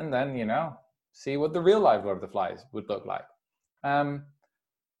 and then, see what the real live Lord of the Flies would look like.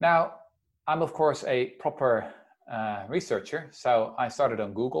 Now, I'm, of course, a proper researcher, so I started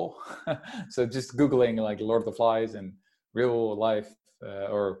on Google. So just Googling like Lord of the Flies and real life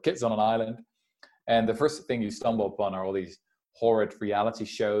or kids on an island. And the first thing you stumble upon are all these horrid reality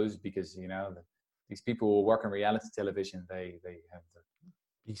shows, because, these people who work in reality television, they have the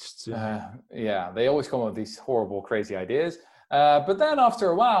beasts. They always come up with these horrible, crazy ideas. But then after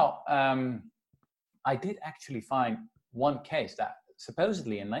a while, I did actually find one case that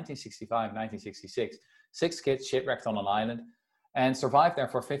supposedly in 1965, 1966, 6 kids shipwrecked on an island and survived there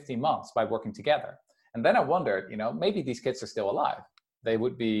for 15 months by working together. And then I wondered, maybe these kids are still alive. They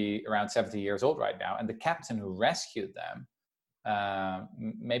would be around 70 years old right now. And the captain who rescued them,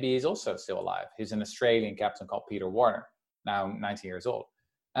 maybe he's also still alive. He's an Australian captain called Peter Warner, now 90 years old.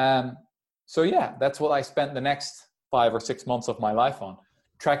 So yeah, that's what I spent the next 5 or 6 months of my life on,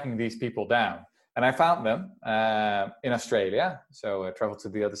 tracking these people down. And I found them in Australia. So I traveled to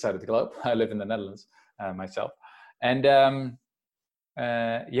the other side of the globe. I live in the Netherlands myself. And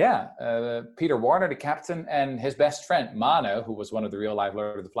Peter Warner, the captain, and his best friend, Mano, who was one of the real life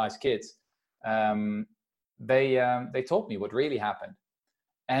Lord of the Flies kids, they told me what really happened.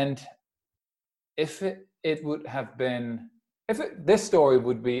 And if it would have been, this story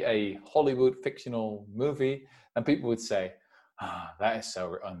would be a Hollywood fictional movie, then people would say, that is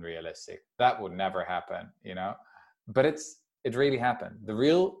so unrealistic. That would never happen, you know? But it really happened. The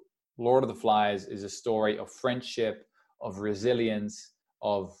real Lord of the Flies is a story of friendship, of resilience,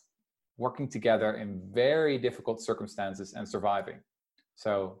 of working together in very difficult circumstances and surviving.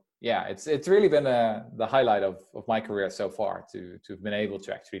 So yeah, it's really been the highlight of my career so far to have been able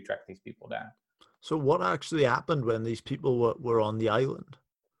to actually track these people down. So what actually happened when these people were on the island?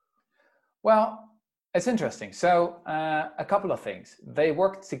 Well, it's interesting. So a couple of things. They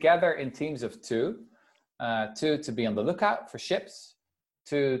worked together in teams of two to be on the lookout for ships,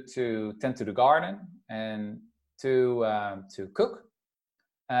 to tend to the garden, and to cook.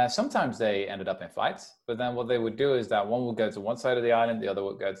 Sometimes they ended up in fights, but then what they would do is that one would go to one side of the island, the other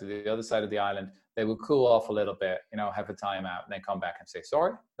would go to the other side of the island. They would cool off a little bit, you know, have a time out, and then come back and say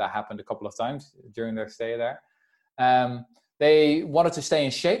sorry. That happened a couple of times during their stay there. They wanted to stay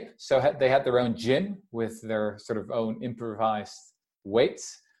in shape, so they had their own gym with their sort of own improvised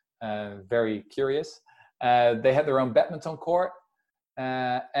weights. Very curious. They had their own badminton court.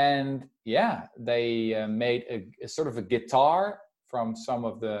 And yeah, they made a sort of a guitar from some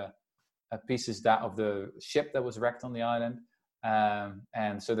of the pieces of the ship that was wrecked on the island.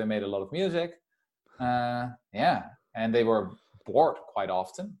 And so they made a lot of music. And they were bored quite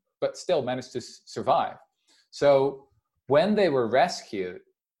often, but still managed to survive. So when they were rescued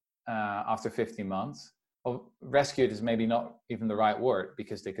after 15 months, rescued is maybe not even the right word,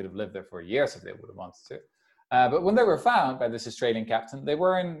 because they could have lived there for years if they would have wanted to. But when they were found by this Australian captain, they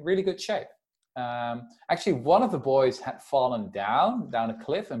were in really good shape. Actually, one of the boys had fallen down a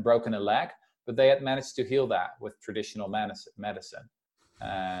cliff and broken a leg, but they had managed to heal that with traditional medicine.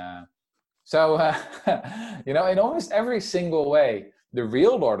 You know, in almost every single way, the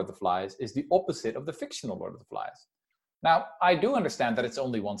real Lord of the Flies is the opposite of the fictional Lord of the Flies. Now, I do understand that it's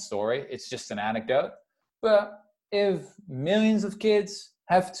only one story. It's just an anecdote. But if millions of kids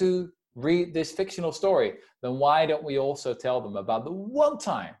have to read this fictional story, then why don't we also tell them about the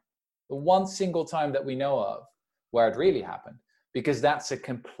one single time that we know of where it really happened? Because that's a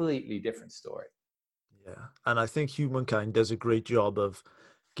completely different story. Yeah, and I think Humankind does a great job of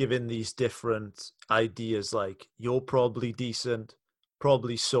giving these different ideas, like, you're probably decent,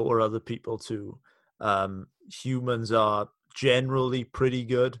 probably so are other people too. Humans are generally pretty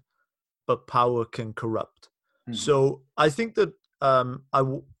good, but power can corrupt. Mm-hmm. So I think that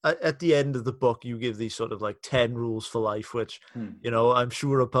at the end of the book, you give these sort of like 10 rules for life, which, you know, I'm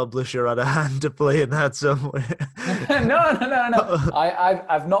sure a publisher had a hand to play in that somewhere. No.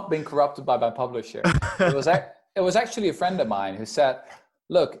 I've not been corrupted by my publisher. It was actually a friend of mine who said,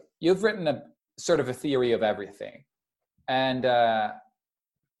 look, you've written a sort of a theory of everything, and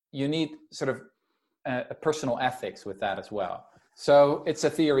you need sort of a personal ethics with that as well. So it's a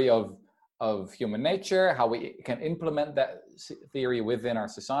theory of human nature, how we can implement that theory within our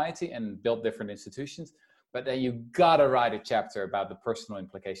society and build different institutions. But then you gotta write a chapter about the personal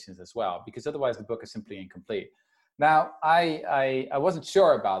implications as well, because otherwise the book is simply incomplete. Now, I wasn't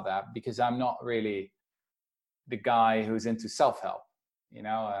sure about that, because I'm not really the guy who's into self-help. You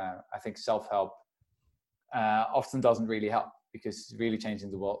know, I think self-help often doesn't really help, because really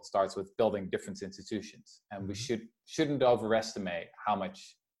changing the world starts with building different institutions. And we shouldn't overestimate how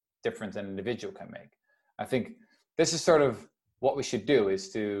much difference an individual can make. I think this is sort of what we should do,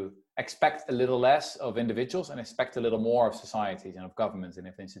 is to expect a little less of individuals and expect a little more of societies and of governments and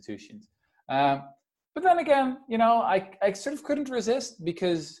of institutions. But then again, you know, I sort of couldn't resist,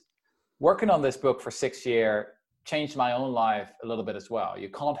 because working on this book for 6 years changed my own life a little bit as well. You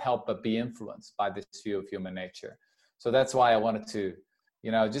can't help but be influenced by this view of human nature. So that's why I wanted to,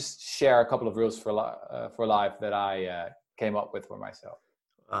 you know, just share a couple of rules for life that I came up with for myself.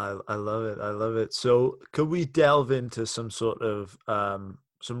 I love it. I love it. So could we delve into some sort of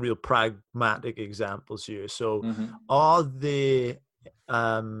some real pragmatic examples here? So are there,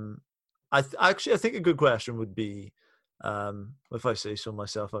 I think a good question would be, if I say so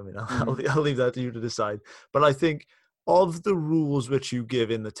myself, I mean, I'll leave that to you to decide. But I think of the rules which you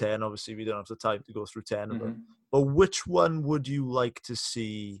give in the 10, obviously we don't have the time to go through 10 of them, but which one would you like to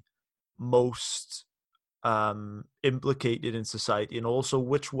see most implicated in society, and also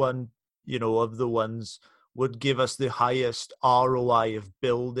which one, you know, of the ones would give us the highest ROI of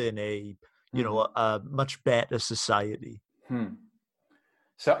building a, you know, a much better society?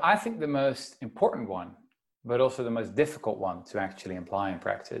 So I think the most important one, but also the most difficult one to actually apply in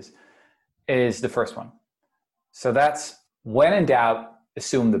practice, is the first one. So that's, when in doubt,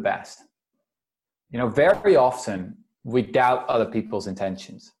 assume the best. You know, very often we doubt other people's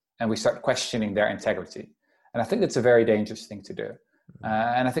intentions and we start questioning their integrity. And I think it's a very dangerous thing to do.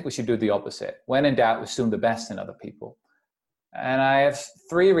 And I think we should do the opposite. When in doubt, assume the best in other people. And I have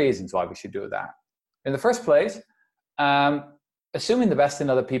 3 reasons why we should do that. In the first place, assuming the best in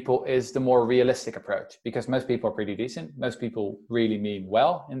other people is the more realistic approach, because most people are pretty decent. Most people really mean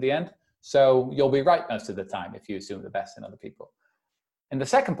well in the end. So you'll be right most of the time if you assume the best in other people. In the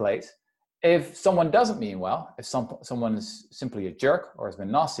second place, if someone doesn't mean well, if someone is simply a jerk or has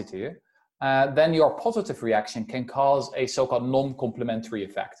been nasty to you, then your positive reaction can cause a so-called non-complementary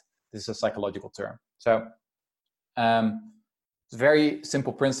effect. This is a psychological term. So it's a very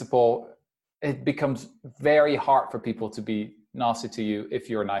simple principle. It becomes very hard for people to be nasty to you if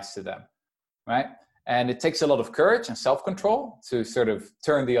you're nice to them, right? And it takes a lot of courage and self-control to sort of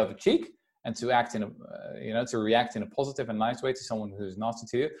turn the other cheek and to act in a, to react in a positive and nice way to someone who's nasty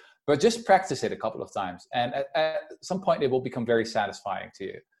to you. But just practice it a couple of times, and at some point it will become very satisfying to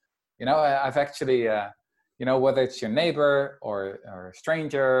you. You know, I've actually, whether it's your neighbor or a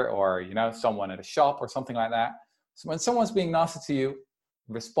stranger or someone at a shop or something like that. So when someone's being nasty to you,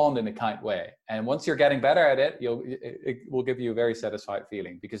 respond in a kind way. And once you're getting better at it, it will give you a very satisfied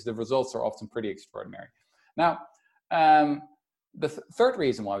feeling, because the results are often pretty extraordinary. Now, the third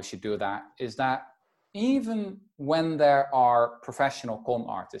reason why we should do that is that even when there are professional con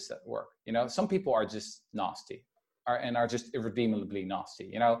artists at work, some people are just nasty and are just irredeemably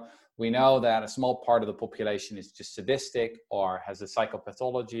nasty. We know that a small part of the population is just sadistic or has a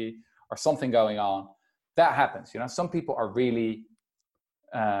psychopathology or something going on. That happens. Some people are really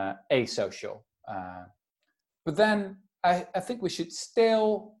asocial. But then I think we should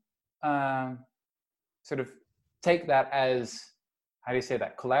still sort of take that as, how do you say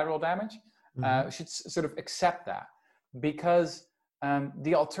that, collateral damage? We should sort of accept that, because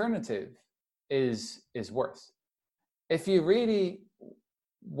the alternative is worse. If you really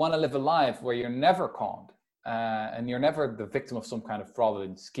want to live a life where you're never conned and you're never the victim of some kind of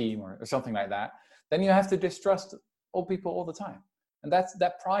fraudulent scheme or something like that, then you have to distrust all people all the time. And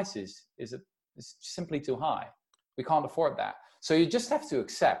that price is simply too high. We can't afford that. So you just have to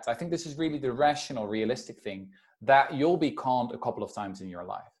accept, I think this is really the rational, realistic thing, that you'll be conned a couple of times in your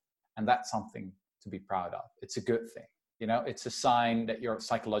life. And that's something to be proud of. It's a good thing. It's a sign that you're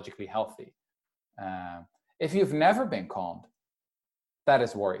psychologically healthy. If you've never been conned, that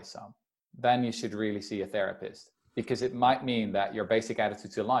is worrisome. Then you should really see a therapist, because it might mean that your basic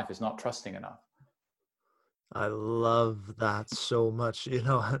attitude to life is not trusting enough. I love that so much, and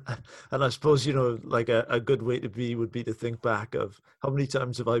I suppose, like a good way to be would be to think back of how many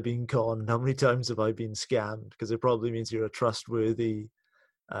times have I been conned? How many times have I been scammed? Because it probably means you're a trustworthy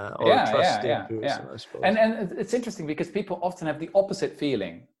or a trusting person, I suppose. And it's interesting because people often have the opposite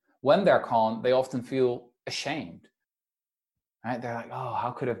feeling. When they're conned, they often feel ashamed, right? They're like, oh,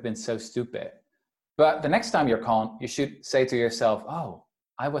 how could I have been so stupid? But the next time you're conned, you should say to yourself, oh,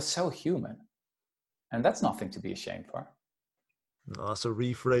 I was so human. And that's nothing to be ashamed for. No, that's a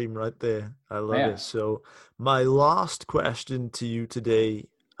reframe right there. I love it. So my last question to you today,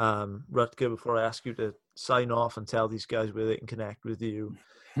 Rutger, before I ask you to sign off and tell these guys where they can connect with you,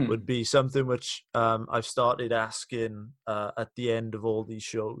 would be something which I've started asking at the end of all these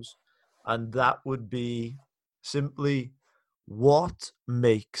shows. And that would be simply, what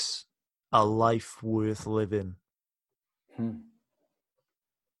makes a life worth living?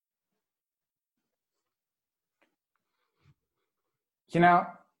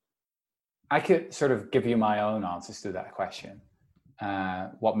 I could sort of give you my own answers to that question.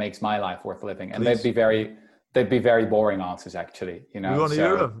 What makes my life worth living? And they'd be very boring answers, actually. We want to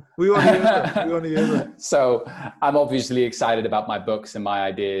hear them. We want to hear them. So I'm obviously excited about my books and my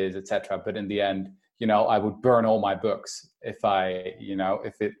ideas, etc. But in the end, I would burn all my books if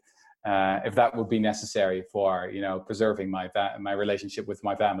that would be necessary for preserving my relationship with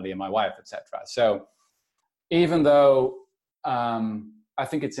my family and my wife, etc. So even though I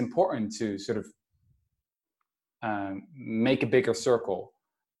think it's important to sort of make a bigger circle,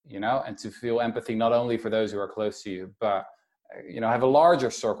 and to feel empathy not only for those who are close to you, but have a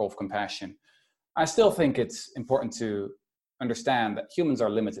larger circle of compassion. I still think it's important to understand that humans are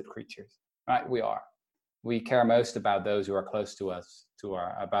limited creatures, right? We care most about those who are close to us,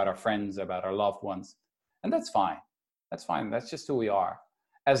 about our friends, about our loved ones, and that's fine. That's fine. That's just who we are.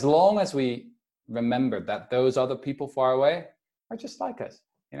 As long as we remember that those other people far away are just like us.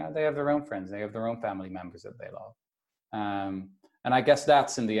 You know, they have their own friends, they have their own family members that they love. And I guess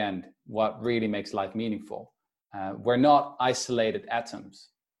that's in the end what really makes life meaningful. We're not isolated atoms,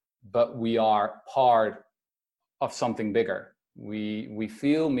 but we are part of something bigger. We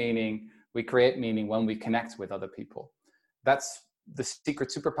feel meaning, we create meaning when we connect with other people. That's the secret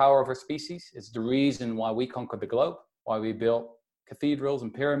superpower of our species. It's the reason why we conquered the globe, why we built cathedrals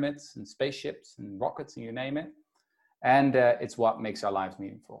and pyramids and spaceships and rockets and you name it. And it's what makes our lives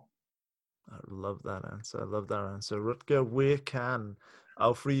meaningful. I love that answer. Rutger, where can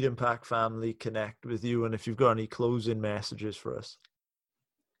our Freedom Pack family connect with you? And if you've got any closing messages for us?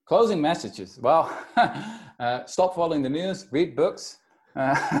 Closing messages. Well, stop following the news, read books.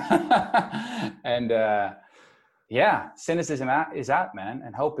 And yeah, cynicism is out, man,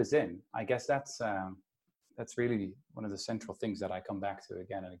 and hope is in. I guess that's really one of the central things that I come back to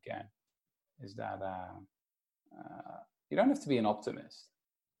again and again, is that you don't have to be an optimist,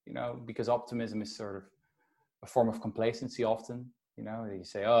 you know, because optimism is sort of a form of complacency often. You know, you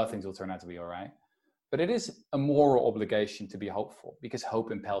say, oh, things will turn out to be all right. But it is a moral obligation to be hopeful, because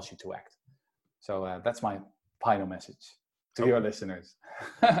hope impels you to act. So that's my final message to your listeners.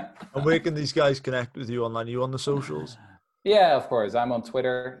 And where can these guys connect with you online? Are you on the socials? Yeah, of course. I'm on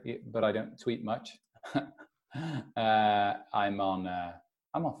Twitter, but I don't tweet much. I'm on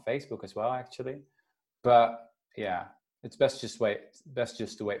Facebook as well, actually. But yeah, it's best just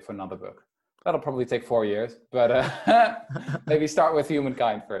to wait for another book. That'll probably take 4 years, but maybe start with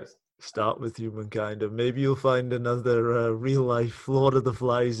Humankind first. Start with Humankind, and maybe you'll find another real life Lord of the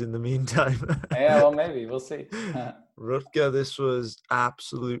Flies in the meantime. Yeah, well, maybe we'll see. Rutger, this was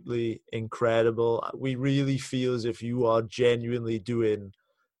absolutely incredible. We really feel as if you are genuinely doing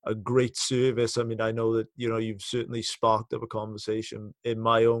a great service. I mean, I know that, you know, you've certainly sparked up a conversation in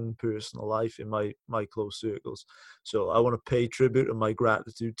my own personal life, in my close circles. So I want to pay tribute and my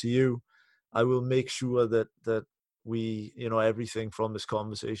gratitude to you. I will make sure that we, you know, everything from this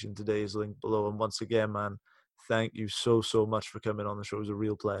conversation today is linked below. And once again, man, thank you so much for coming on the show. It was a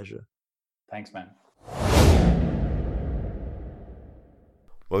real pleasure. Thanks, man.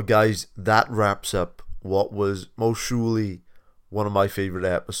 Well, guys, that wraps up what was most surely one of my favorite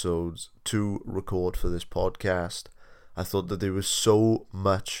episodes to record for this podcast. I thought that there was so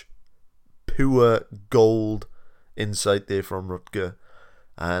much pure gold insight there from Rutger.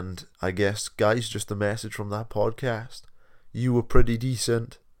 And I guess, guys, just a message from that podcast. You were pretty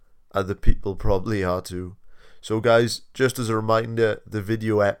decent. Other people probably are too. So, guys, just as a reminder, the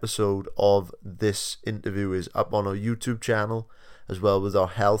video episode of this interview is up on our YouTube channel, as well as our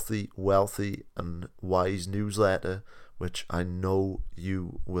Healthy, Wealthy and Wise newsletter, which I know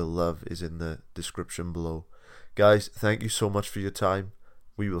you will love, is in the description below. Guys, thank you so much for your time.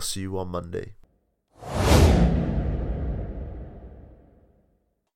 We will see you on Monday.